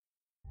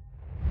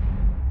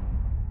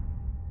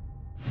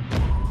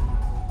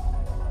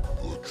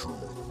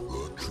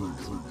Welcome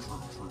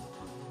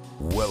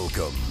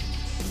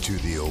to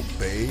the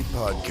Obey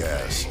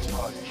Podcast,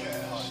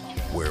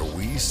 where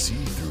we see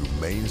through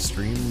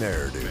mainstream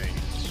narrative.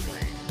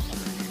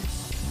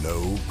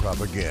 No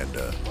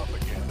propaganda,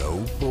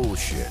 no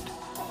bullshit,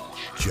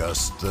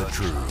 just the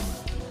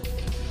truth.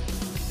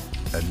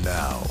 And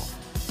now,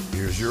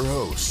 here's your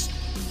host,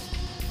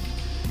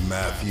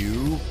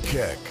 Matthew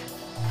Keck.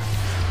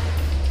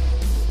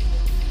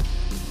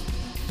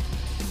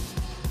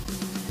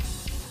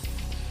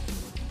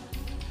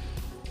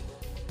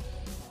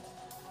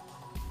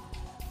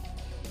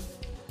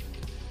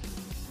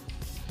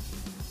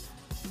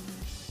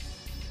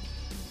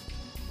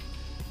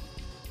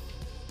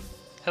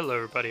 Hello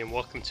everybody and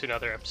welcome to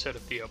another episode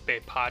of the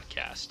Obey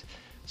Podcast.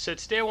 So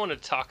today I wanted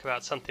to talk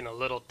about something a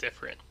little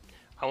different.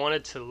 I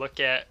wanted to look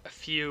at a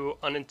few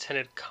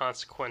unintended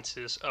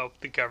consequences of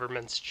the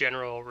government's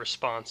general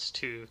response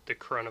to the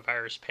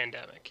coronavirus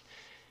pandemic.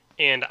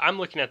 And I'm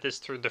looking at this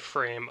through the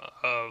frame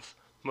of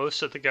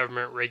most of the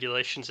government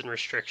regulations and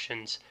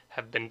restrictions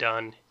have been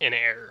done in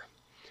error.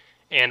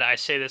 And I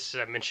say this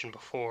as I mentioned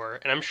before,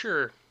 and I'm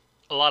sure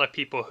a lot of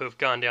people who have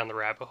gone down the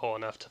rabbit hole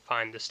enough to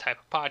find this type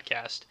of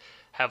podcast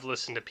have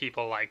listened to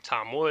people like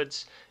Tom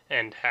Woods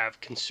and have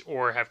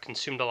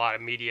consumed a lot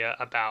of media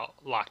about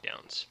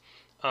lockdowns.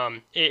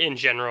 In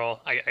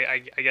general,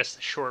 I guess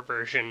the short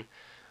version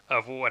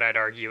of what I'd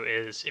argue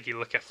is if you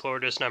look at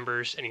Florida's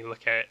numbers and you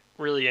look at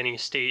really any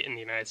state in the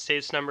United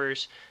States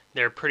numbers,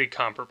 they're pretty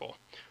comparable.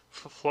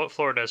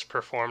 Florida's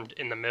performed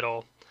in the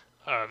middle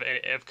of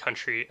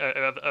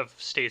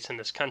states in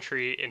this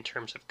country in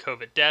terms of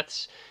COVID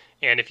deaths,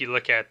 and if you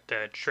look at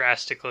the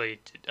drastic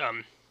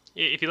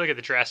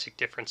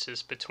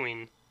differences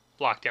between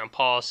lockdown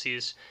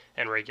policies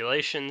and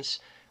regulations,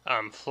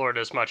 Florida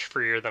is much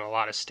freer than a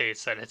lot of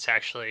states that it's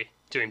actually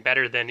doing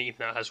better than, even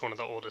though it has one of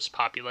the oldest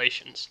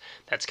populations.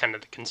 That's kind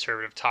of the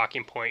conservative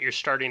talking point you're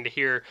starting to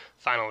hear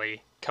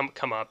finally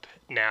come up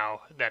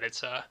now that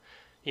it's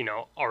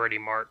already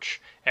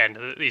March, and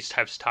these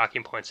types of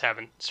talking points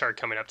haven't started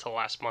coming up till the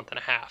last month and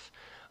a half.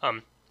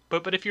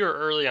 But if you're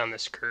early on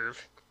this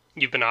curve,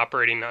 you've been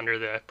operating under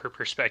the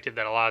perspective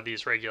that a lot of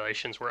these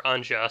regulations were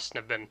unjust and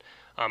have been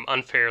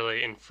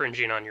unfairly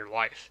infringing on your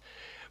life.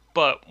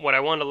 But what I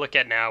want to look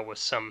at now was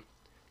some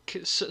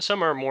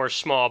are more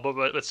small,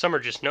 but some are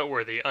just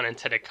noteworthy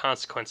unintended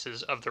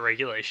consequences of the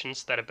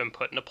regulations that have been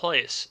put into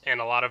place. And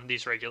a lot of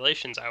these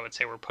regulations, I would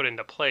say, were put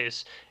into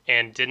place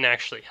and didn't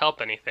actually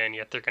help anything,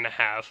 yet they're going to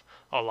have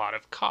a lot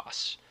of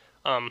costs.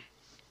 And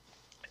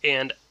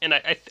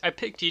I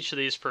picked each of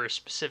these for a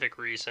specific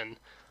reason.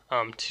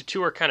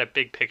 Two are kind of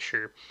big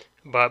picture,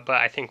 but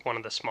I think one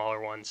of the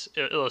smaller ones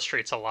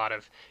illustrates a lot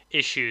of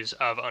issues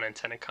of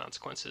unintended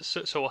consequences.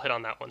 So we'll hit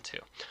on that one too.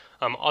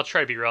 I'll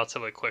try to be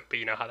relatively quick, but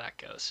you know how that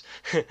goes.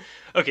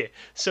 Okay,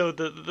 so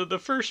the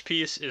first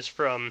piece is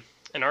from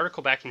an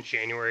article back in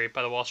January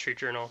by the Wall Street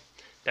Journal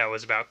that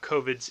was about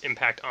COVID's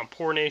impact on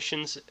poor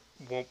nations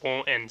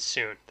won't end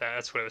soon.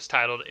 That's what it was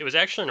titled. It was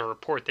actually in a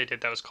report they did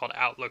that was called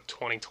Outlook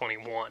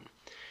 2021.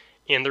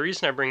 And the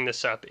reason I bring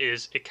this up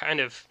is it kind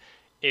of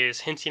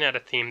is hinting at a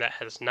theme that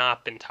has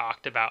not been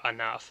talked about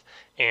enough.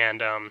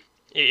 And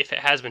if it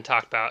has been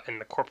talked about in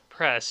the corporate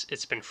press,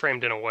 it's been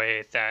framed in a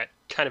way that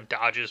kind of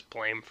dodges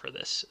blame for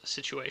this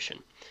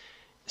situation.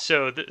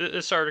 So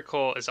this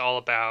article is all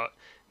about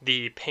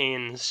the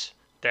pains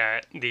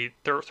that the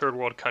third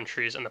world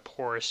countries and the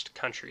poorest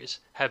countries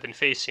have been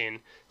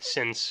facing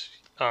since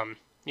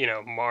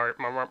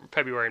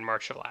February and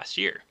March of last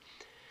year.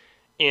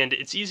 And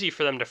it's easy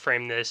for them to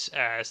frame this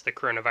as the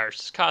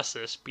coronavirus has caused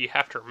this, but you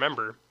have to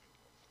remember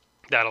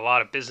that a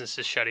lot of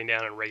businesses shutting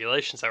down and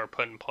regulations that were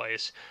put in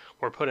place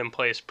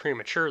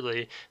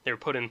prematurely. They were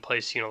put in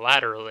place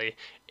unilaterally,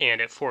 and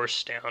it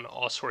forced down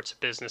all sorts of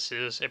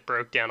businesses. It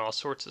broke down all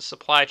sorts of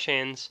supply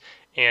chains,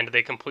 and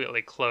they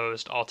completely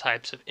closed all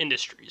types of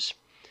industries.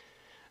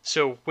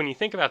 So when you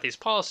think about these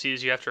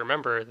policies, you have to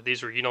remember that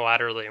these were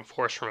unilaterally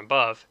enforced from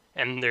above,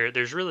 and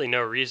there's really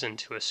no reason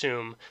to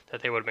assume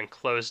that they would have been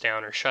closed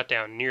down or shut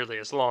down nearly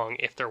as long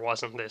if there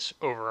wasn't this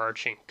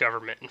overarching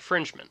government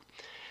infringement.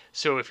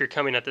 So if you're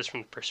coming at this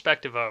from the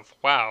perspective of,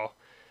 wow,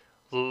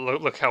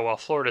 look how well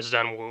Florida's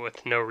done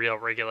with no real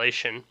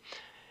regulation,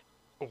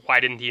 why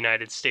didn't the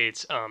United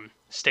States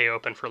stay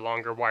open for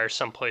longer? Why are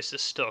some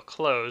places still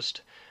closed?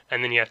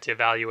 And then you have to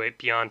evaluate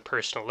beyond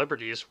personal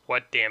liberties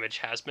what damage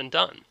has been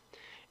done.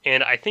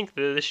 And I think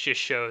that this just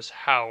shows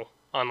how,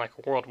 on like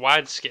a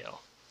worldwide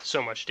scale,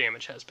 so much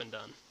damage has been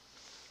done.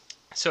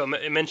 So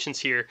it mentions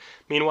here,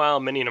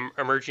 meanwhile, many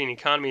emerging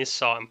economies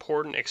saw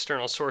important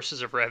external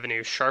sources of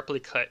revenue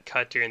sharply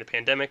cut during the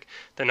pandemic,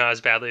 though not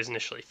as badly as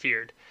initially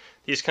feared.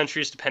 These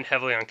countries depend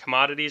heavily on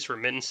commodities,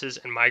 remittances,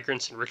 and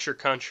migrants in richer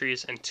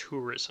countries, and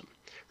tourism.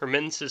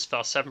 Remittances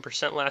fell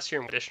 7% last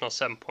year and an additional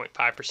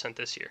 7.5%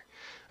 this year.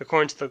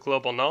 According to the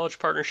Global Knowledge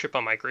Partnership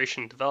on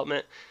Migration and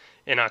Development,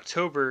 in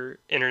October,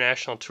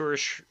 international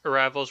tourist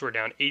arrivals were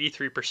down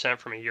 83%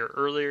 from a year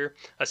earlier,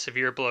 a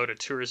severe blow to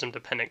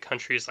tourism-dependent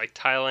countries like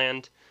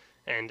Thailand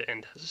and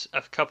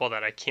a couple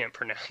that I can't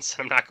pronounce.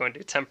 I'm not going to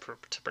attempt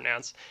to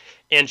pronounce,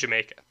 and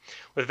Jamaica.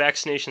 With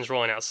vaccinations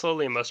rolling out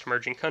slowly in most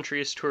emerging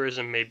countries,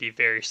 tourism may be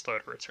very slow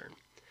to return.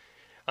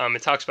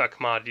 It talks about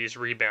commodities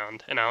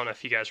rebound, and I don't know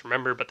if you guys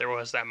remember, but there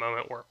was that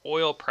moment where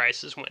oil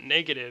prices went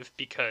negative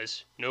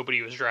because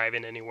nobody was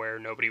driving anywhere,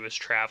 nobody was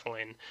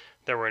traveling,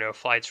 there were no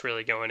flights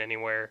really going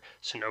anywhere,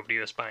 so nobody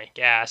was buying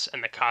gas,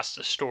 and the cost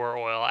to store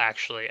oil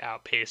actually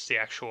outpaced the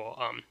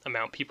actual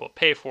amount people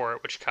pay for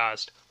it, which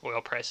caused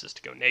oil prices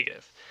to go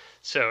negative.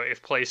 So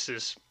if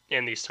places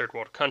in these third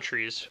world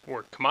countries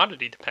were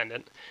commodity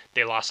dependent,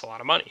 they lost a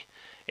lot of money.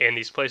 And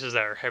these places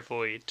that are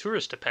heavily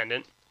tourist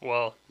dependent,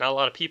 well, not a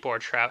lot of people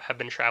have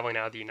been traveling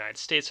out of the United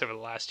States over the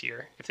last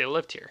year if they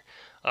lived here.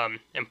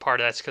 And part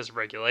of that's because of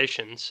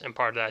regulations, and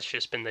part of that's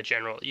just been the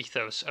general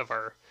ethos of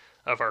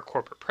our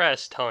corporate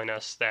press telling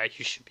us that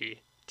you should be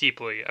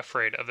deeply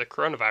afraid of the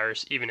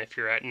coronavirus, even if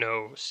you're at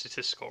no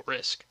statistical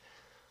risk.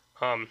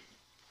 So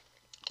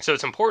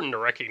it's important to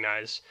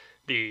recognize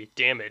the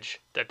damage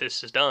that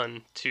this has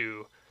done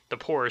to the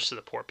poorest of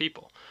the poor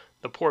people.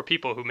 The poor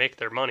people who make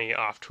their money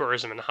off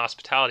tourism and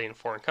hospitality in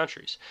foreign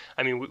countries.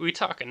 I mean, we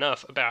talk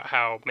enough about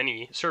how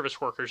many service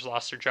workers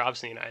lost their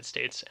jobs in the United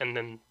States and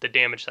then the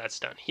damage that's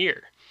done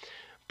here.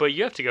 But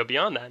you have to go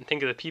beyond that and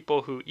think of the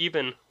people who,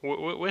 even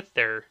with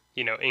their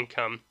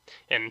income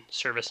and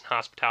service and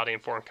hospitality in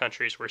foreign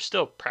countries, were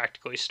still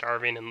practically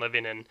starving and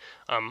living in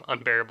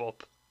unbearable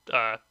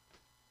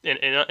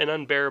in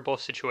unbearable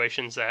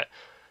situations that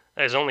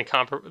as the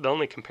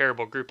only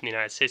comparable group in the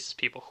United States is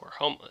people who are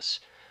homeless.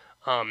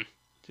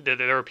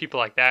 There were people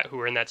like that who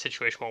were in that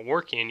situation while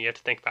working. You have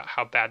to think about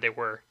how bad they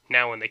were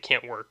now when they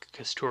can't work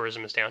because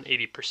tourism is down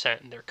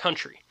 80% in their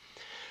country.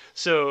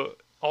 So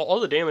all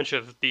the damage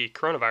of the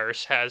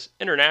coronavirus has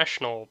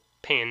international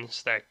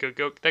pains that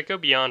go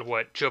beyond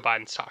what Joe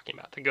Biden's talking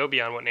about, that go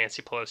beyond what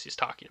Nancy Pelosi's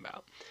talking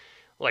about.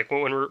 Like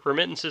when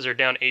remittances are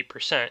down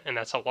 8%, and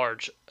that's a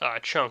large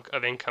chunk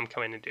of income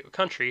coming into a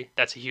country,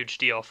 that's a huge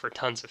deal for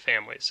tons of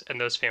families. And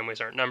those families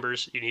aren't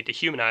numbers. You need to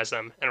humanize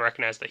them and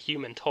recognize the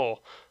human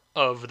toll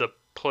of the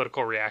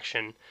political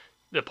reaction,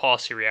 the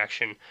policy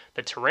reaction,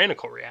 the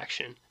tyrannical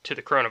reaction to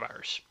the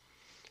coronavirus.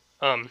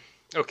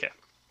 Okay.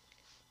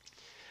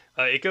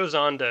 It goes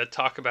on to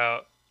talk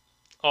about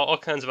all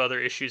kinds of other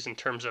issues in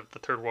terms of the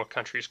third world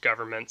countries'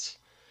 governments,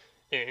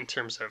 in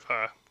terms of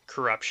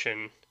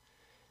corruption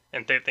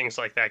and things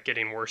like that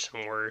getting worse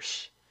and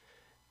worse.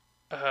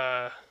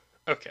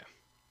 Okay.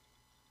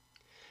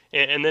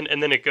 And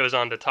then it goes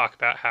on to talk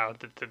about how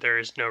there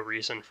is no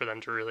reason for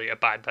them to really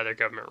abide by their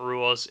government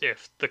rules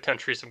if the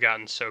countries have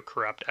gotten so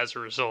corrupt as a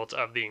result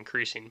of the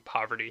increasing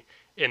poverty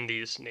in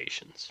these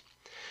nations.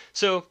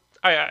 So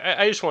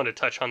I just wanted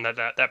to touch on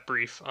that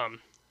brief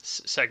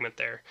segment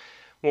there.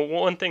 Well,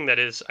 one thing that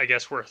is, I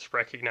guess, worth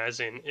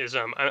recognizing is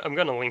I'm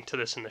going to link to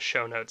this in the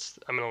show notes.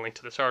 I'm going to link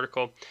to this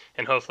article,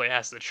 and hopefully it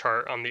has the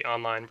chart on the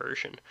online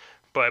version.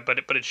 But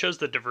it shows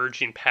the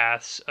diverging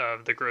paths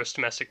of the gross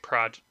domestic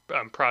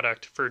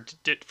product for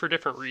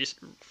different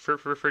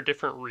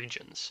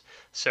regions.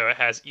 So it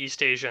has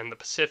East Asia and the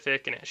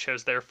Pacific, and it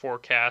shows their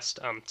forecast.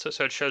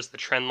 So it shows the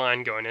trend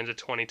line going into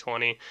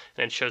 2020,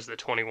 and it shows the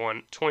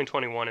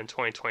 2021 and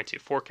 2022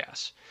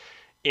 forecasts.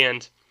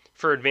 And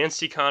for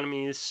advanced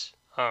economies,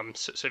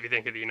 so if you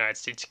think of the United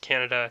States and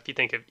Canada, if you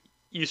think of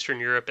Eastern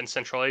Europe and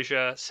Central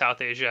Asia,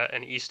 South Asia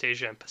and East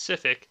Asia and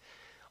Pacific,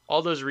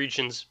 all those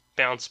regions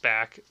bounce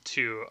back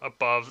to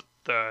above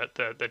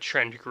the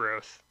trend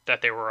growth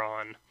that they were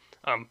on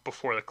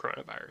before the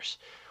coronavirus.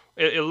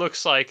 It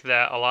looks like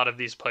that a lot of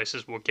these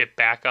places will get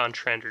back on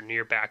trend or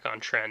near back on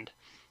trend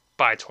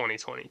by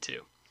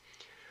 2022.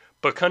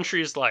 But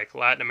countries like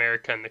Latin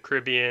America and the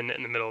Caribbean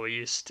and the Middle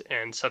East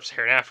and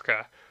Sub-Saharan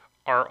Africa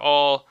are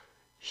all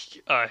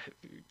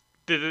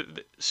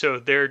so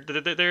their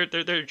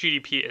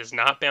GDP is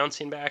not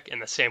bouncing back in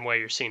the same way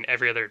you're seeing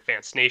every other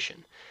advanced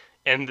nation.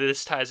 And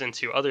this ties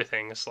into other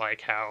things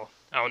like how,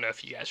 I don't know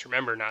if you guys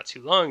remember not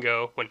too long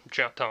ago when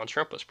Donald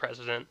Trump was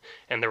president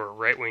and there were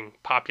right-wing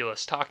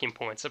populist talking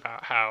points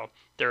about how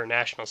there are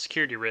national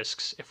security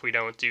risks if we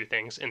don't do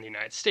things in the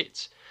United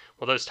States.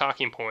 Well, those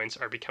talking points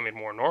are becoming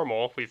more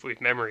normal.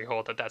 We've memory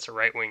hold that that's a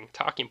right-wing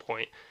talking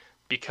point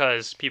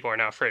because people are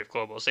now afraid of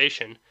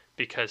globalization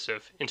because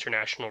of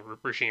international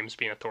regimes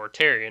being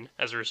authoritarian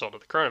as a result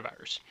of the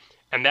coronavirus.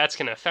 And that's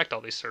going to affect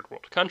all these third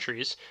world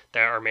countries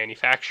that are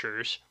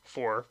manufacturers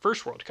for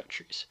first world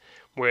countries.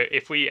 Where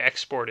if we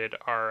exported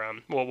our,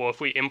 if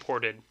we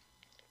imported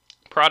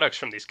products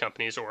from these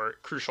companies or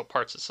crucial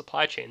parts of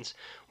supply chains,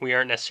 we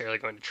aren't necessarily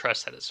going to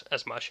trust that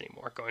as much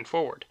anymore going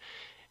forward.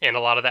 And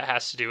a lot of that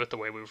has to do with the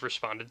way we've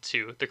responded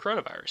to the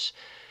coronavirus.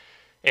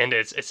 And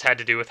it's had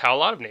to do with how a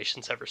lot of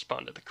nations have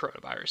responded to the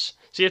coronavirus.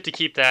 So you have to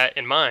keep that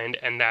in mind,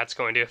 and that's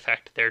going to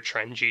affect their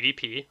trend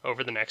GDP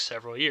over the next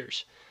several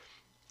years.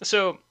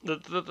 So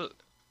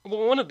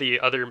one of the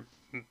other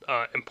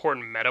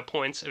important meta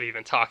points of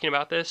even talking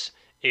about this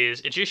is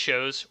it just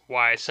shows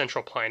why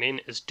central planning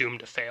is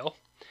doomed to fail.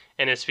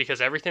 And it's because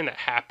everything that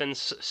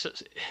happens,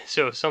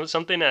 so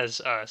something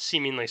as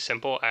seemingly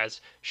simple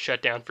as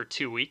shut down for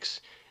 2 weeks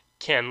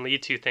can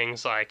lead to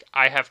things like,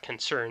 I have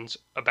concerns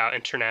about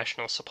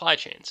international supply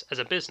chains as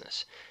a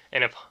business.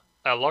 And if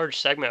a large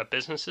segment of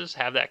businesses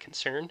have that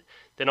concern,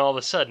 then all of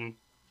a sudden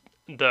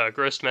the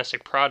gross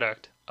domestic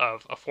product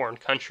of a foreign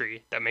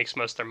country that makes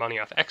most of their money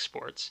off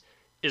exports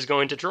is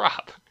going to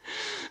drop.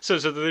 So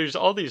there's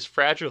all these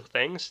fragile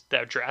things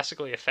that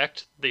drastically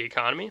affect the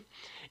economy,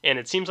 and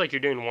it seems like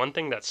you're doing one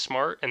thing that's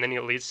smart, and then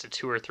it leads to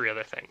two or three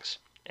other things.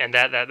 And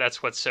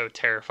that's what's so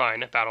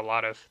terrifying about a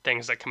lot of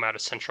things that come out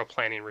of central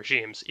planning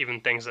regimes,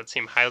 even things that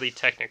seem highly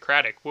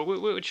technocratic,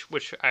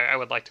 which I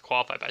would like to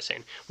qualify by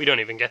saying we don't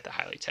even get the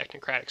highly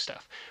technocratic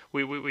stuff.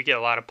 We get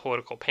a lot of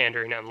political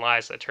pandering and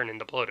lies that turn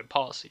into bloated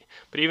policy.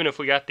 But even if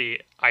we got the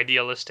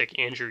idealistic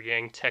Andrew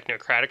Yang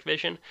technocratic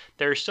vision,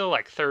 there are still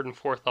like third and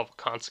fourth level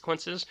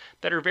consequences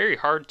that are very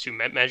hard to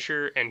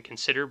measure and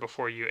consider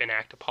before you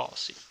enact a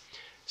policy.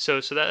 So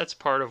that's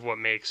part of what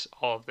makes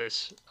all of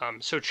this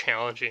so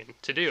challenging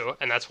to do,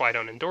 and that's why I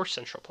don't endorse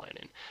central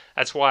planning.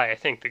 That's why I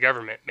think the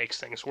government makes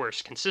things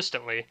worse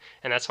consistently,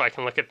 and that's why I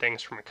can look at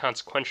things from a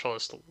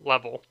consequentialist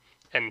level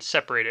and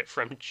separate it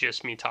from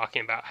just me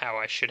talking about how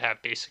I should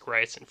have basic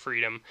rights and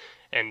freedom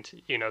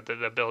and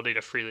the ability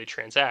to freely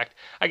transact.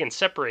 I can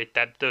separate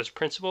those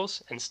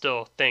principles and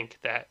still think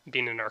that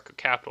being an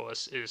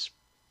anarcho-capitalist is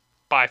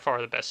by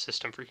far the best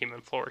system for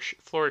human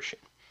flourishing.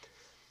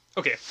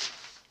 Okay.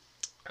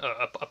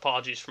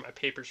 Apologies for my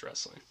papers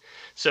rustling.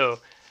 So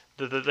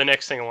the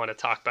next thing I want to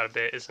talk about a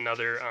bit is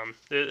another.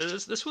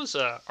 This was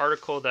an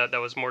article that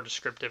was more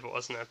descriptive. It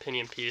wasn't an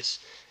opinion piece.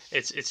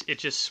 It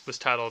just was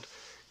titled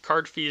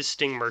 "Card Fees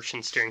Sting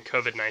Merchants During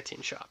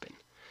COVID-19 Shopping."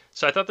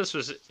 So I thought this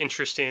was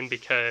interesting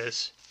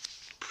because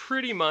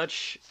pretty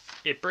much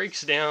it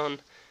breaks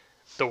down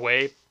the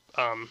way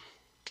a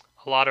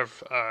lot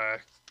of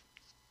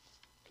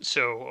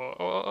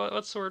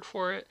what's the word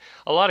for it?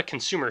 A lot of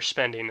consumer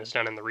spending is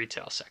done in the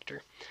retail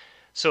sector.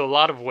 So a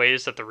lot of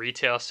ways that the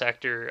retail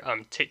sector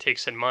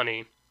takes in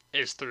money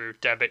is through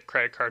debit,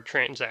 credit card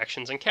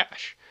transactions, and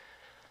cash.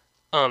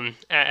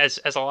 As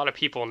a lot of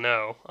people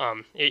know,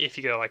 if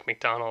you go to like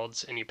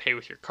McDonald's and you pay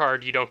with your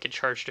card, you don't get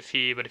charged a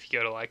fee. But if you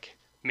go to like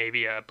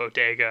maybe a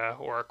bodega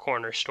or a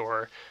corner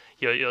store,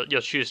 you'll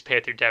choose to pay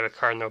with your debit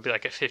card, and there'll be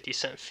like a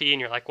 50-cent fee, and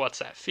you're like, what's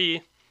that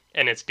fee?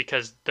 And it's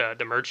because the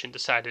merchant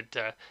decided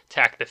to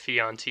tack the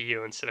fee onto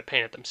you instead of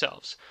paying it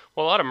themselves.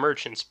 Well, a lot of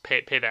merchants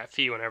pay that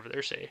fee whenever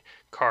there's a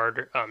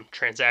card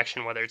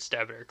transaction, whether it's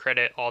debit or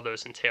credit. All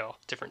those entail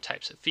different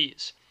types of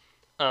fees.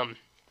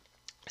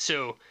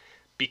 So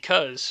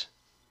because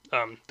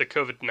the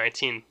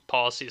COVID-19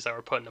 policies that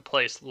were put into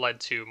place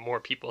led to more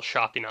people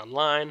shopping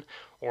online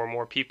or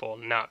more people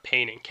not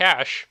paying in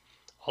cash,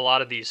 a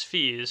lot of these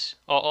fees,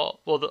 I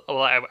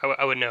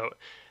would note,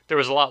 there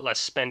was a lot less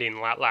spending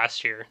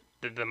last year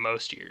than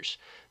most years.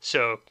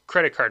 So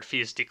credit card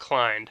fees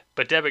declined,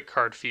 but debit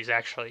card fees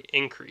actually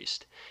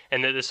increased.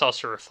 And this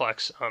also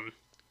reflects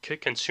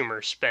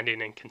consumer spending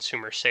and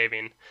consumer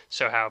saving.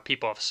 So how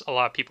a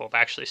lot of people have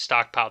actually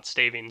stockpiled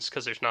savings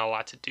because there's not a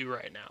lot to do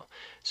right now.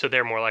 So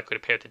they're more likely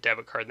to pay with a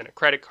debit card than a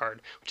credit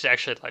card, which has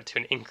actually led to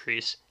an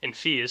increase in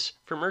fees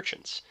for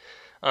merchants.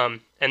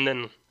 And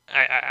then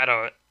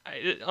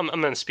I'm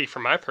going to speak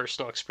from my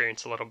personal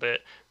experience a little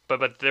bit,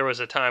 but there was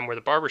a time where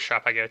the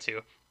barbershop I go to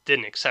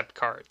didn't accept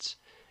cards.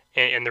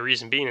 And the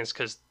reason being is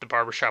because the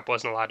barbershop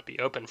wasn't allowed to be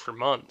open for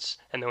months.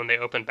 And then when they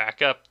opened back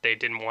up, they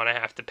didn't want to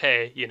have to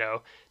pay,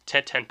 10%,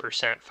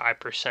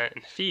 5%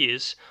 in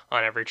fees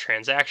on every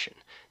transaction.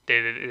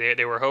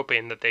 They were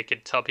hoping that they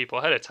could tell people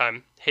ahead of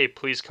time, hey,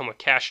 please come with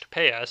cash to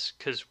pay us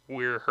because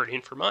we're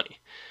hurting for money.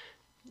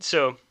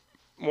 So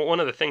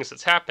one of the things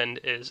that's happened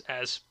is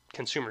as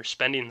consumer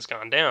spending's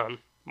gone down,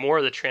 more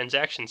of the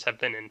transactions have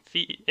been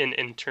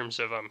in terms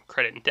of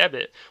credit and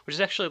debit, which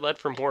has actually led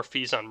for more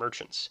fees on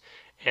merchants.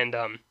 And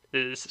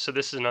this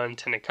is an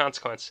unintended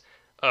consequence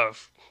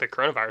of the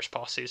coronavirus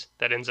policies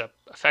that ends up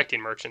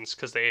affecting merchants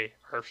because they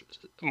are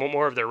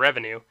more of their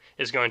revenue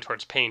is going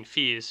towards paying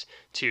fees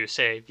to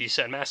say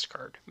Visa and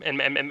MasterCard and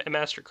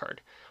MasterCard,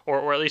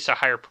 or at least a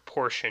higher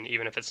proportion,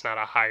 even if it's not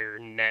a higher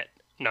net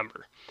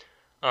number.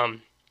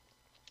 And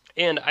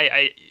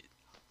I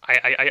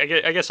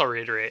guess I'll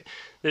reiterate,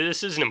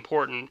 this isn't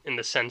important in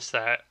the sense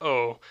that,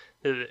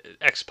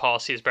 X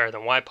policy is better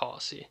than Y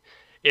policy.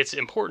 It's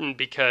important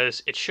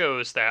because it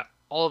shows that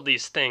all of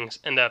these things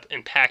end up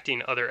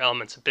impacting other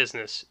elements of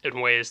business in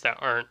ways that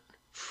aren't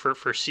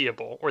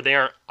foreseeable, or they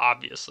aren't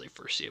obviously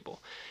foreseeable.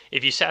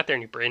 If you sat there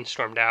and you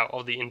brainstormed out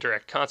all the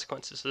indirect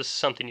consequences, this is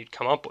something you'd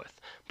come up with.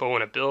 But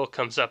when a bill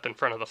comes up in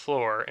front of the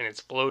floor and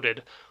it's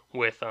bloated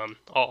with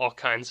all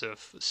kinds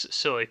of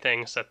silly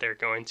things that they're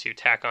going to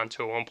tack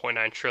onto a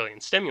 1.9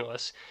 trillion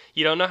stimulus,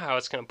 you don't know how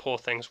it's going to pull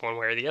things one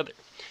way or the other.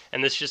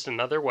 And this is just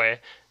another way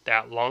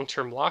that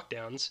long-term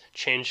lockdowns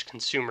change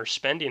consumer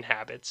spending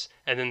habits,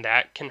 and then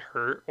that can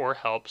hurt or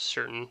help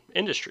certain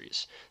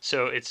industries.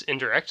 So it's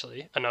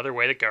indirectly another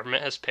way the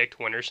government has picked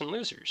winners and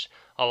losers.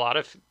 A lot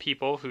of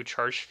people who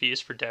charge fees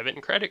for debit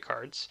and credit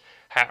cards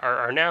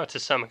are now to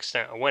some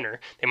extent a winner.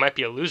 They might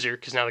be a loser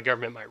because now the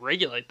government might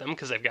regulate them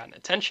because they've gotten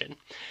attention,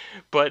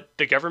 but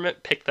the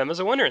government picked them as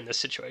a winner in this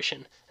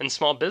situation. And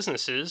small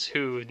businesses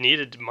who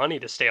needed money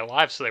to stay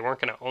alive, so they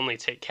weren't going to only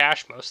take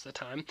cash most of the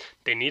time,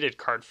 they needed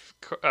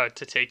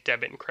to take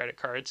debit and credit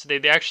cards. They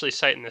actually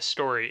cite in this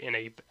story in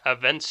a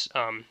events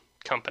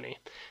company,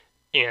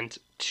 and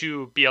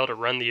to be able to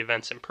run the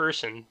events in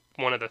person,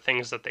 one of the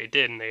things that they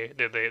did, and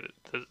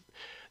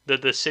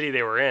the city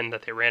they were in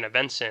that they ran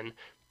events in,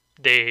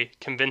 they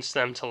convinced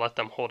them to let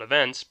them hold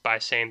events by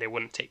saying they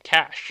wouldn't take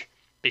cash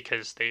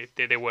because they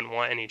wouldn't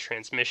want any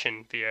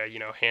transmission via,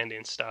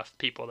 handing stuff,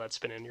 people that's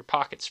been in your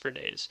pockets for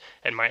days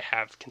and might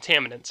have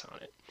contaminants on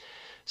it.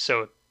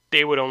 So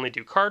they would only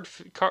do card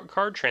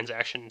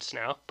transactions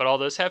now, but all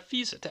those have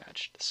fees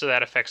attached, so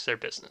that affects their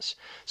business.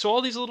 So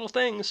all these little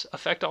things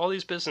affect all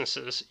these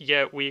businesses,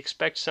 yet we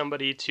expect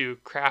somebody to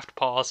craft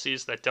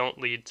policies that don't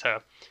lead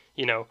to,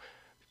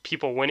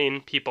 people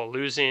winning, people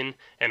losing,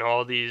 and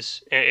all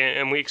these,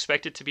 and we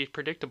expect it to be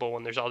predictable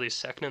when there's all these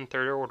second and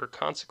third order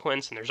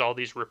consequence, and there's all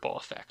these ripple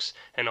effects,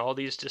 and all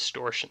these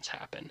distortions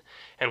happen.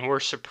 And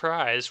we're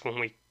surprised when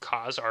we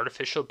cause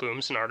artificial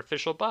booms and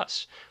artificial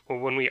busts,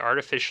 when we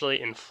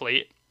artificially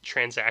inflate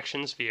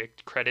transactions via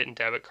credit and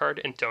debit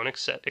card and don't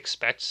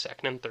expect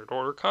second and third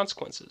order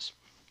consequences.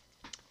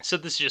 So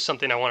this is just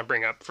something I want to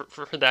bring up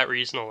for that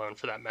reason alone,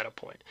 for that meta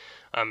point.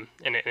 And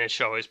it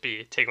should always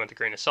be taken with a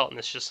grain of salt, and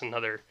it's just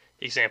another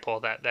example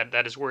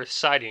that is worth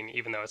citing,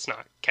 even though it's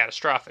not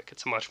catastrophic.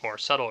 It's a much more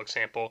subtle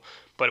example,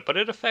 but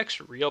it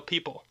affects real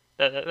people.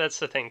 That's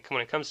the thing.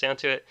 When it comes down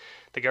to it,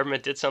 the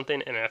government did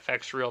something and it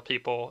affects real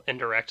people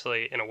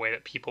indirectly in a way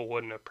that people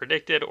wouldn't have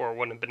predicted or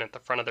wouldn't have been at the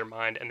front of their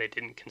mind, and they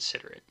didn't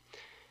consider it.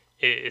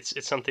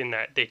 It's something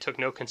that they took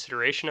no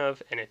consideration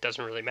of, and it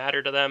doesn't really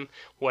matter to them.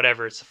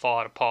 Whatever, it's a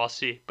fallout of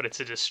policy, but it's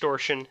a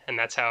distortion, and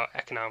that's how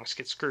economics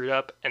get screwed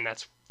up, and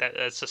that's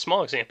a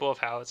small example of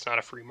how it's not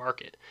a free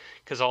market.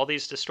 Because all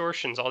these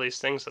distortions, all these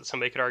things that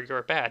somebody could argue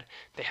are bad,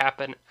 they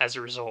happen as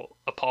a result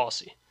of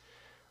policy.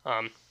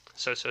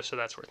 So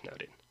that's worth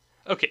noting.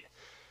 Okay,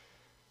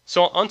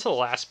 so on to the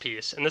last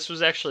piece, and this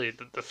was actually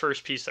the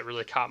first piece that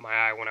really caught my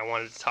eye when I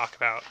wanted to talk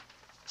about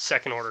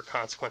second order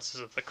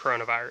consequences of the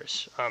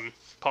coronavirus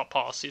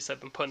policies that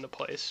have been put into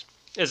place,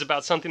 is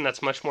about something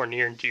that's much more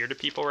near and dear to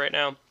people right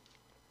now,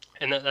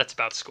 and that's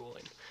about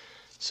schooling.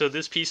 So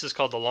this piece is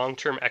called The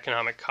Long-Term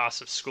Economic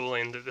Costs of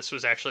Schooling. This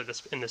was actually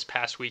in this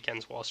past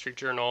weekend's Wall Street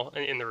Journal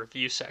in the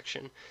review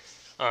section.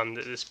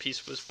 This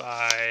piece was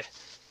by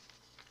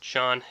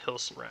John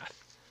Hilsenrath.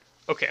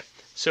 Okay,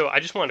 so I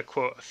just wanted to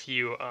quote a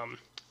few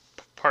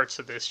parts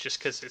of this just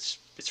because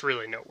it's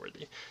really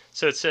noteworthy.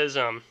 So it says,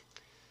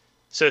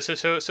 so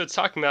it's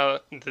talking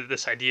about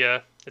this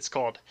idea. It's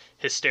called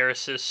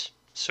hysteresis.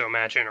 So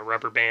imagine a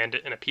rubber band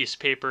and a piece of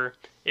paper.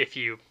 If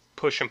you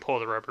push and pull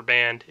the rubber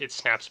band, it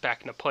snaps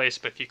back into place,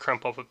 but if you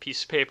crumple up a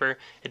piece of paper,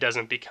 it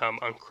doesn't become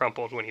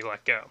uncrumpled when you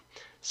let go.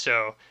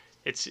 So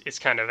it's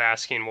kind of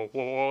asking, well,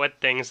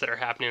 what things that are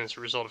happening as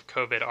a result of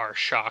COVID are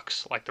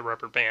shocks, like the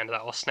rubber band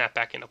that will snap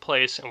back into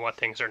place, and what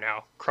things are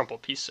now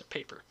crumpled pieces of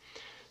paper.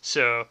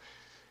 So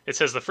it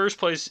says the first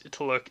place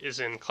to look is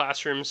in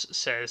classrooms,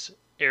 says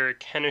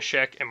Eric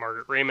Henishek and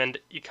Margaret Raymond,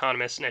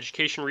 economists and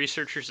education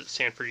researchers at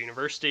Stanford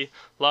University.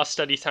 Lost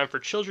study time for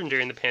children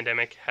during the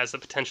pandemic has the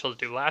potential to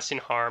do lasting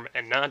harm,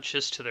 and not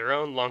just to their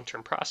own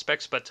long-term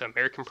prospects, but to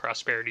American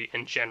prosperity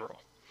in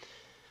general.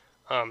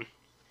 And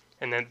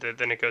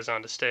then it goes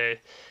on to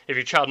say, if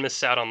your child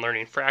misses out on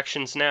learning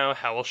fractions now,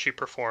 how will she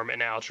perform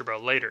in algebra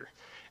later?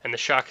 And the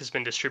shock has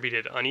been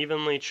distributed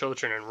unevenly.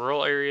 Children in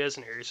rural areas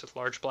and areas with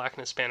large Black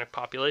and Hispanic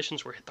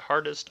populations were hit the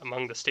hardest.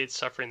 Among the states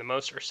suffering the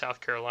most are South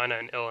Carolina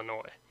and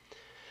Illinois.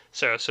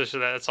 So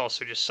that's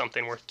also just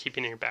something worth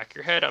keeping in your back of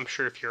your head. I'm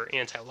sure if you're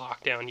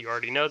anti-lockdown, you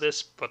already know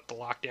this, but the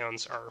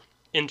lockdowns are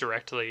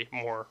indirectly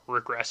more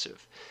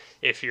regressive.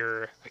 If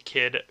you're a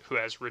kid who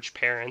has rich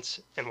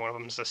parents and one of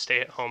them is a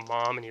stay-at-home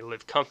mom and you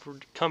live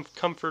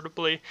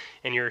comfortably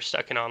and you're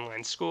stuck in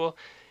online school,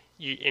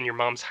 and your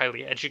mom's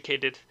highly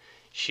educated,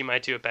 she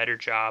might do a better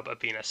job of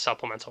being a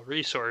supplemental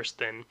resource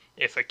than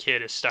if a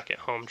kid is stuck at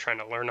home trying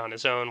to learn on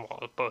his own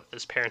while both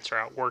his parents are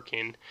out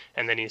working,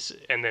 and then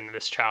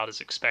this child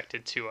is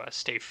expected to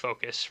stay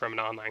focused from an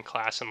online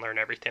class and learn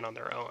everything on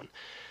their own.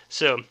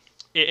 So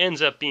it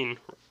ends up being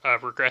a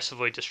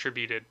regressively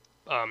distributed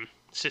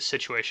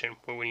situation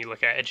when you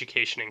look at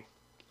education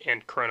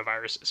and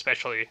coronavirus,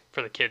 especially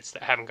for the kids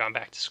that haven't gone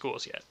back to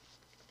schools yet.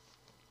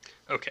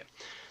 Okay,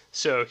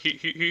 so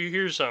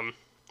here's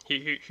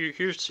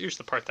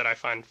the part that I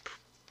find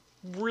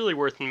really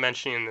worth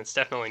mentioning, and it's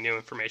definitely new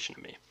information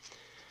to me.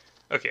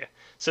 Okay,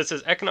 so it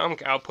says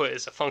economic output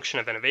is a function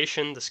of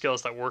innovation, the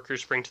skills that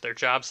workers bring to their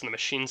jobs and the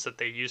machines that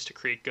they use to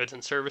create goods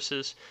and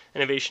services.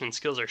 Innovation and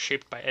skills are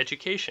shaped by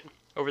education.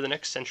 Over the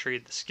next century,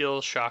 the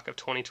skills shock of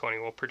 2020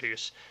 will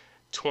produce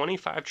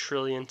 25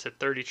 trillion to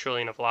 30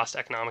 trillion of lost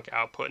economic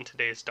output in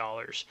today's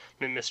dollars,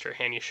 Mr.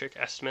 Hanyshuk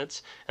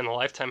estimates, and the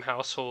lifetime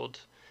household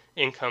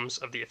incomes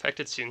of the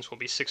affected students will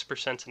be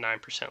 6% to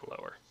 9%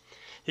 lower.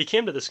 He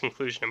came to this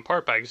conclusion in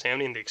part by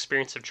examining the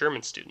experience of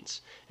German students.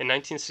 In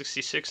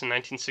 1966 and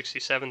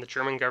 1967, the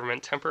German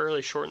government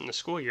temporarily shortened the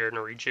school year in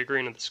a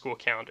rejiggering of the school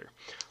calendar.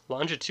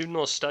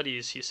 Longitudinal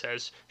studies, he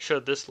says,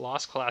 showed this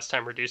lost class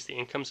time reduced the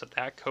incomes of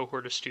that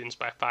cohort of students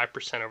by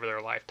 5% over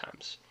their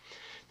lifetimes.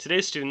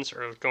 Today's students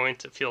are going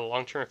to feel the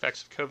long-term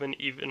effects of COVID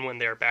even when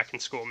they are back in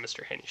school,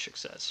 Mr. Hanyshuk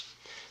says.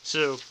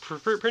 So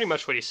pretty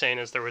much what he's saying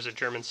is there was a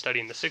German study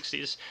in the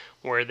 60s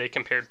where they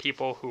compared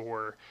people who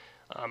were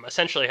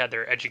essentially had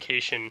their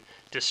education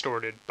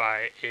distorted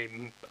by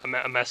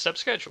a messed up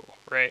schedule,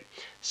 right?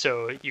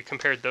 So you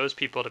compared those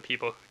people to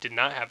people who did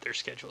not have their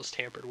schedules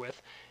tampered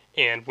with,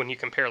 and when you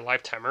compare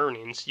lifetime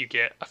earnings, you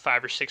get a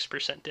 5 or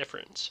 6%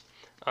 difference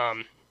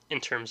in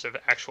terms of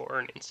actual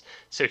earnings.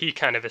 So he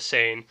kind of is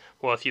saying,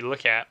 well, if you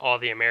look at all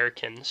the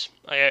Americans,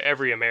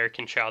 every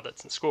American child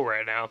that's in school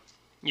right now,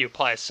 you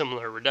apply a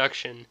similar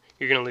reduction,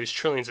 you're going to lose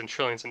trillions and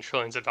trillions and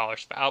trillions of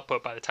dollars of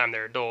output by the time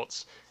they're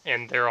adults,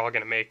 and they're all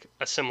going to make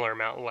a similar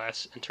amount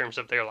less in terms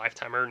of their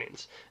lifetime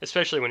earnings,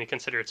 especially when you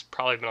consider it's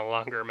probably been a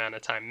longer amount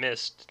of time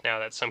missed now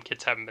that some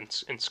kids haven't been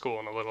in school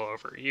in a little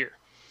over a year.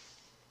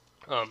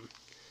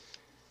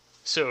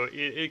 So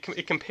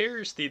it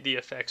compares the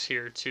effects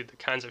here to the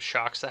kinds of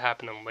shocks that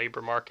happen in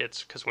labor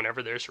markets, because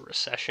whenever there's a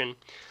recession,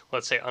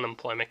 let's say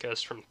unemployment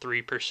goes from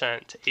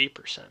 3% to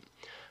 8%.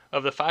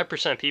 Of the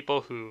 5%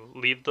 people who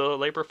leave the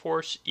labor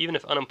force, even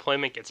if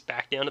unemployment gets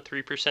back down to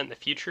 3% in the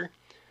future,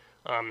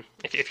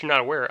 if you're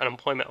not aware,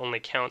 unemployment only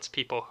counts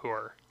people who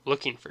are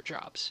looking for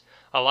jobs.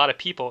 A lot of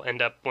people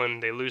end up, when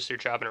they lose their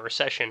job in a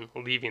recession,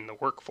 leaving the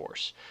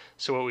workforce.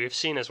 So what we've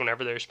seen is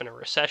whenever there's been a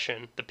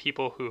recession, the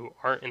people who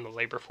aren't in the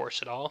labor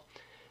force at all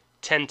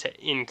tend to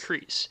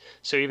increase.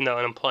 So even though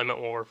unemployment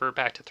will revert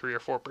back to 3 or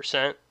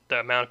 4%,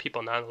 the amount of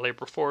people not in the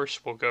labor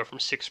force will go from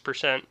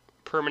 6%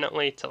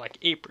 permanently to like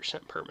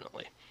 8%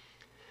 permanently.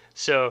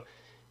 So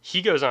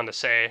he goes on to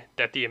say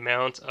that the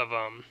amount of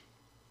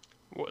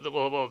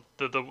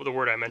the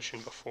word I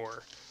mentioned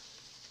before,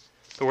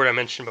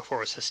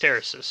 was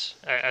hysteresis,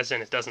 as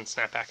in it doesn't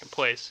snap back in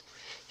place.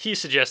 He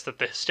suggests that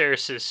the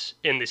hysteresis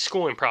in the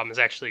schooling problem is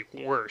actually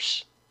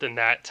worse than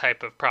that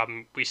type of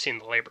problem we see in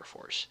the labor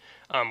force,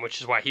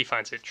 which is why he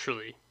finds it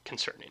truly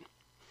concerning.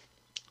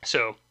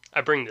 So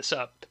I bring this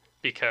up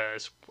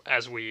because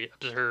as we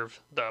observe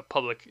the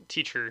public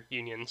teacher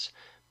unions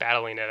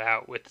battling it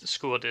out with the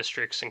school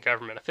districts and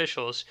government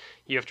officials,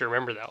 you have to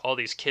remember that all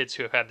these kids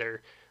who have had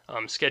their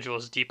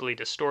schedules deeply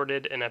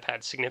distorted and have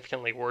had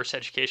significantly worse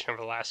education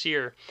over the last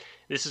year,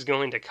 this is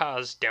going to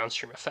cause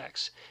downstream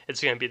effects.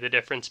 It's going to be the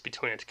difference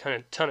between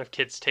a ton of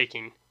kids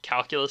taking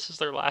calculus as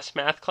their last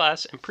math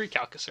class and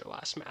pre-calculus their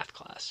last math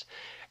class.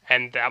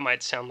 And that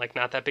might sound like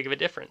not that big of a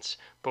difference,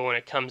 but when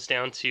it comes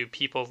down to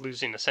people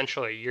losing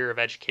essentially a year of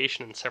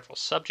education in several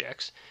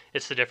subjects,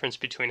 it's the difference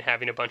between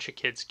having a bunch of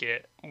kids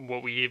get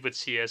what we would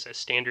see as a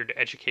standard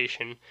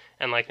education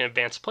and like an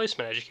advanced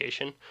placement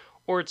education,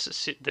 or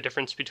it's the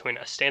difference between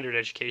a standard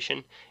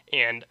education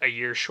and a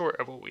year short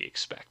of what we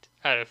expect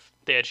out of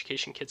the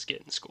education kids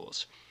get in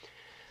schools.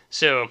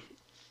 So,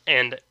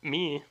 and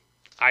me,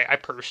 I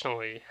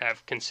personally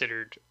have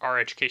considered our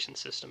education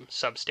system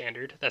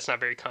substandard. That's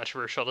not very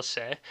controversial to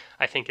say.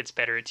 I think it's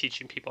better at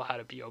teaching people how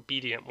to be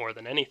obedient more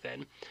than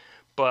anything.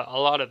 But a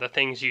lot of the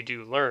things you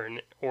do learn,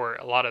 or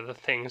a lot of the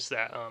things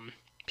that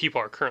people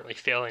are currently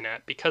failing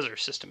at because our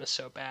system is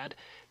so bad,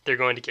 they're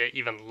going to get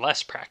even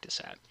less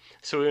practice at.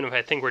 So even if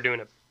I think we're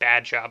doing a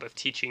bad job of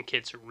teaching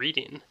kids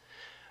reading,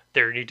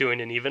 they're doing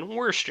an even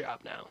worse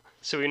job now.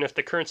 So even if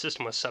the current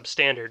system was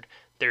substandard,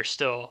 they're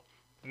still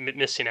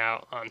missing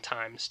out on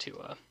times to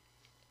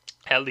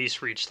at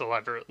least reach the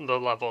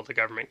level the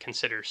government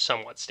considers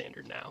somewhat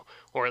standard now,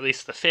 or at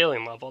least the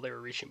failing level they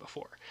were reaching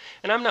before.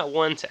 And I'm not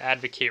one to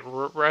advocate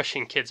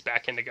rushing kids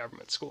back into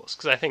government schools,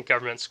 because I think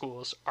government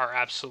schools are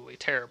absolutely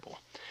terrible.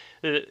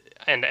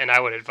 And I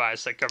would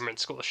advise that government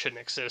schools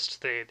shouldn't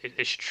exist. They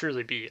should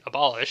truly be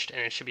abolished,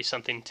 and it should be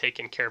something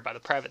taken care of by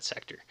the private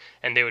sector.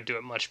 And they would do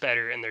it much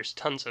better, and there's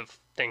tons of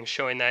things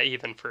showing that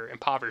even for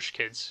impoverished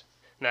kids.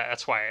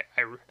 That's why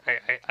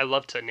I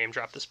love to name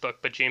drop this book,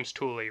 but James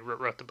Tooley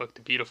wrote the book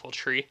The Beautiful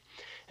Tree,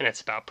 and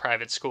it's about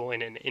private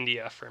schooling in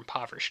India for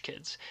impoverished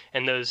kids.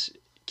 And those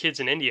kids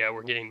in India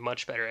were getting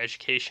much better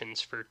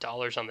educations for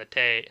dollars on the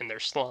day in their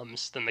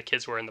slums than the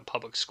kids were in the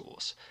public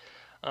schools.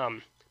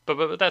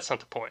 But that's not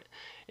the point.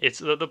 It's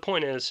the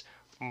point is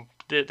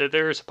that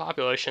there is a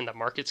population that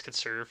markets could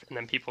serve, and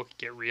then people could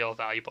get real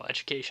valuable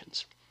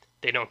educations.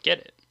 They don't get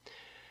it.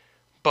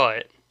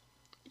 But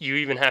you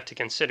even have to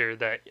consider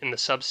that in the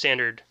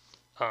substandard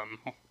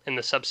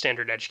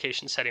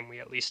education setting we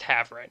at least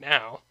have right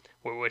now,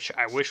 which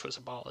I wish was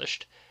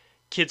abolished,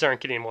 kids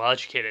aren't getting well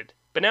educated.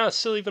 But now it's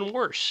still even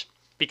worse.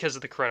 because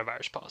of the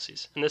coronavirus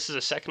policies. And this is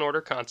a second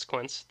order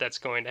consequence that's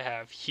going to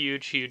have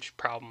huge, huge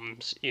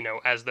problems,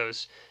 as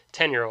those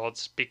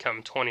 10-year-olds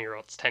become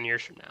 20-year-olds 10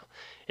 years from now.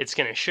 It's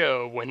going to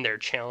show when they're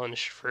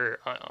challenged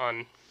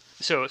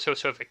so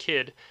if a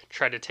kid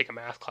tried to take a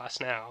math class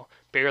now,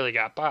 barely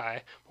got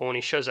by, but when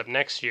he shows up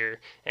next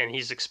year and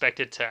he's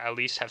expected to at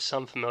least have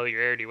some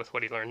familiarity with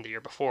what he learned the year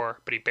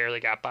before, but he barely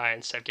got by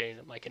instead of getting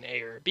like an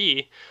A or a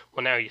B,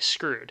 well, now he's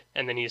screwed,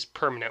 and then he's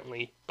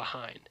permanently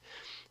behind.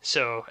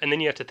 So, and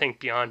then you have to think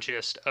beyond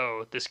just,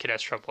 oh, this kid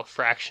has trouble with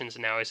fractions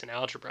and now he's in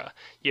algebra.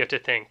 You have to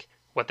think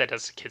what that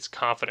does to kids'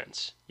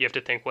 confidence. You have to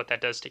think what that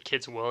does to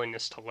kids'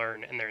 willingness to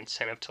learn and their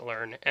incentive to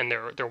learn and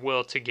their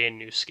will to gain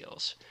new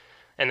skills.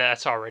 And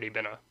that's already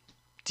been a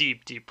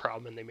deep, deep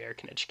problem in the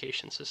American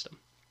education system.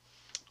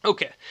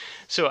 Okay,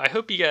 so I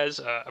hope you guys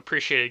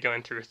appreciated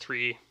going through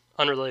 3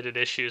 unrelated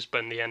issues,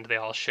 but in the end they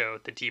all show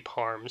the deep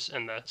harms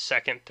and the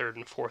second, third,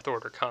 and fourth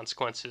order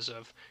consequences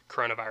of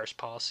coronavirus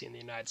policy in the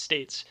United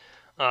States.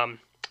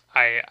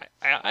 I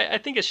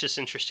think it's just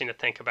interesting to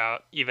think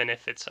about, even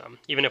if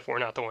we're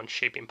not the ones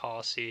shaping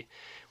policy.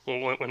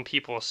 When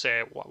people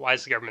say, why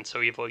is the government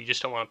so evil? You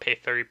just don't want to pay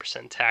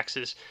 30%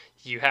 taxes.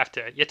 You have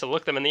to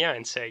look them in the eye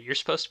and say, you're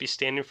supposed to be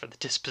standing for the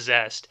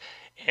dispossessed,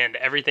 and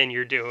everything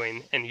you're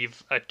doing, and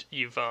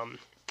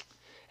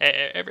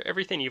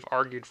everything you've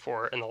argued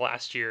for in the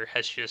last year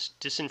has just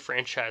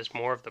disenfranchised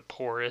more of the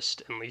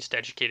poorest and least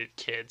educated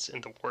kids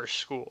in the worst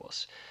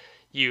schools.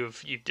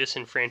 You've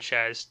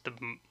disenfranchised the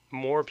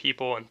more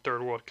people in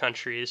third world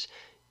countries.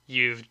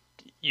 You've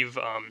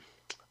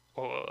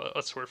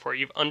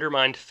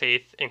undermined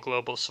faith in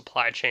global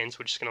supply chains,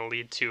 which is going to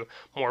lead to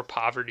more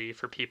poverty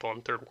for people in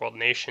third world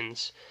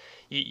nations.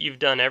 You've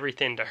done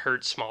everything to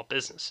hurt small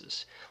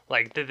businesses.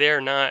 Like,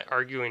 they're not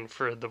arguing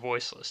for the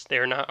voiceless.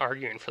 They're not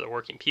arguing for the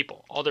working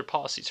people. All their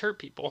policies hurt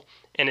people,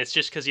 and it's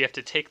just because you have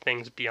to take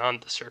things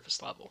beyond the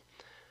surface level.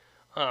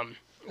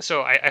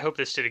 So I hope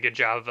this did a good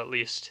job of, at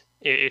least,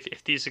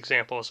 if these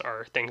examples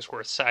are things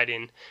worth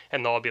citing,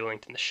 and they'll all be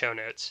linked in the show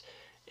notes.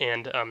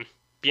 And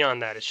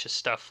beyond that, it's just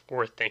stuff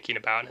worth thinking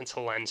about, and it's a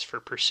lens for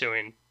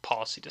pursuing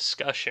policy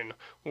discussion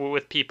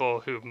with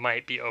people who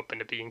might be open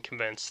to being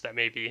convinced that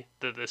maybe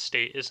the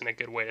state isn't a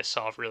good way to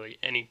solve really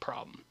any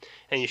problem,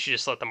 and you should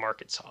just let the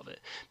market solve it.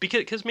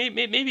 Because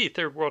maybe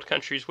third world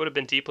countries would have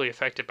been deeply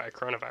affected by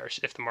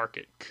coronavirus if the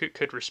market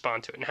could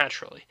respond to it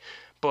naturally.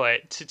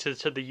 But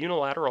to the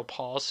unilateral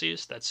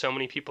policies that so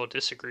many people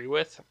disagree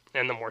with,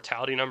 and the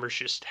mortality numbers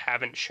just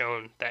haven't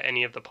shown that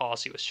any of the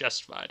policy was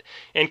justified.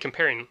 And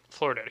comparing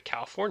Florida to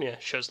California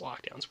shows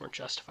lockdowns weren't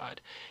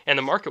justified. And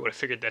the market would have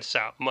figured this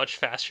out much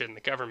faster than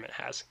the government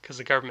has, because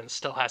the government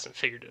still hasn't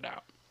figured it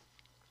out.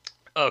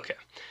 Okay,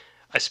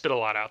 I spit a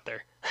lot out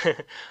there.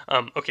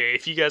 Okay,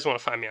 if you guys want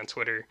to find me on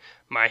Twitter,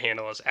 my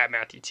handle is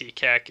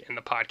 @MatthewTKeck, and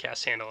the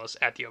podcast handle is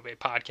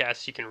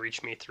 @TheObeyPodcast. You can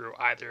reach me through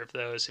either of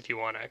those if you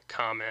want to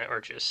comment or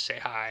just say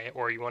hi,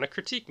 or you want to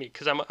critique me,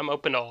 because I'm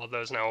open to all of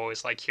those, and I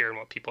always like hearing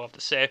what people have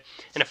to say.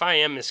 And if I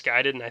am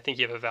misguided and I think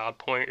you have a valid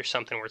point or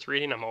something worth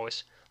reading, I'm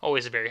always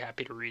very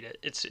happy to read it.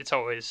 It's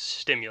always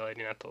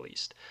stimulating at the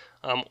least.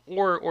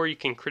 Or you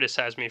can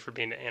criticize me for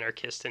being an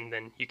anarchist, and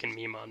then you can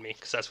meme on me,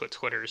 because that's what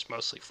Twitter is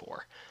mostly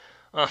for.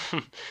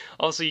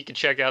 Also, you can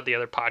check out the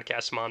other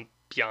podcast I'm on,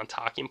 Beyond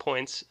Talking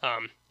Points.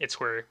 It's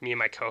where me and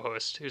my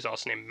co-host, who's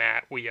also named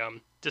Matt, we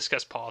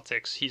discuss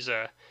politics. He's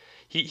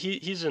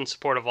in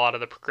support of a lot of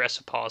the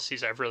progressive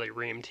policies I've really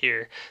reamed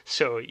here.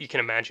 So you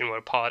can imagine what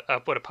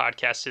a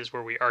podcast is,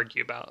 where we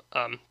argue about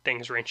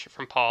things ranging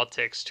from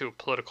politics to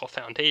political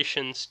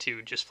foundations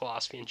to just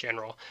philosophy in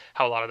general,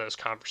 how a lot of those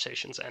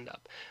conversations end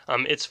up.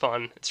 It's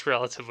fun. It's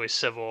relatively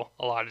civil,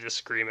 a lot of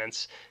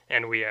disagreements,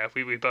 and we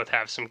both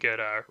have some good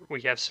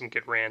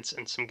rants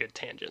and some good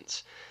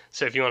tangents.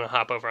 So if you want to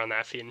hop over on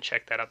that feed and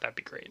check that out, that'd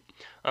be great.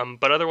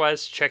 But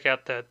otherwise, check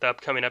out the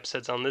upcoming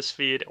episodes on this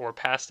feed or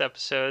past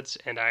episodes,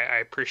 and I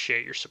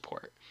appreciate your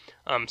support.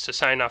 So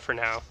signing off for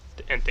now,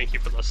 and thank you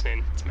for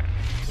listening. It's Matt.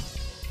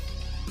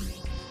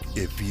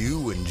 If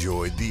you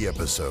enjoyed the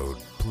episode,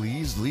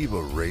 please leave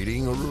a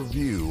rating or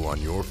review on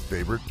your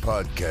favorite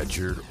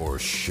podcatcher, or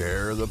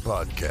share the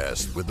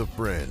podcast with a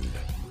friend.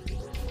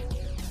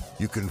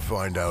 You can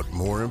find out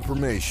more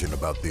information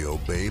about the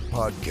Obey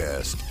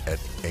Podcast at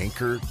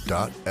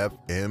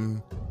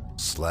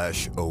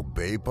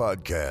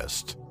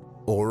anchor.fm/ObeyPodcast,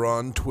 or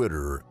on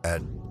Twitter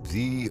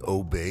 @The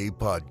Obey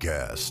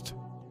Podcast.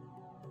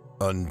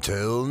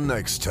 Until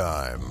next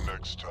time.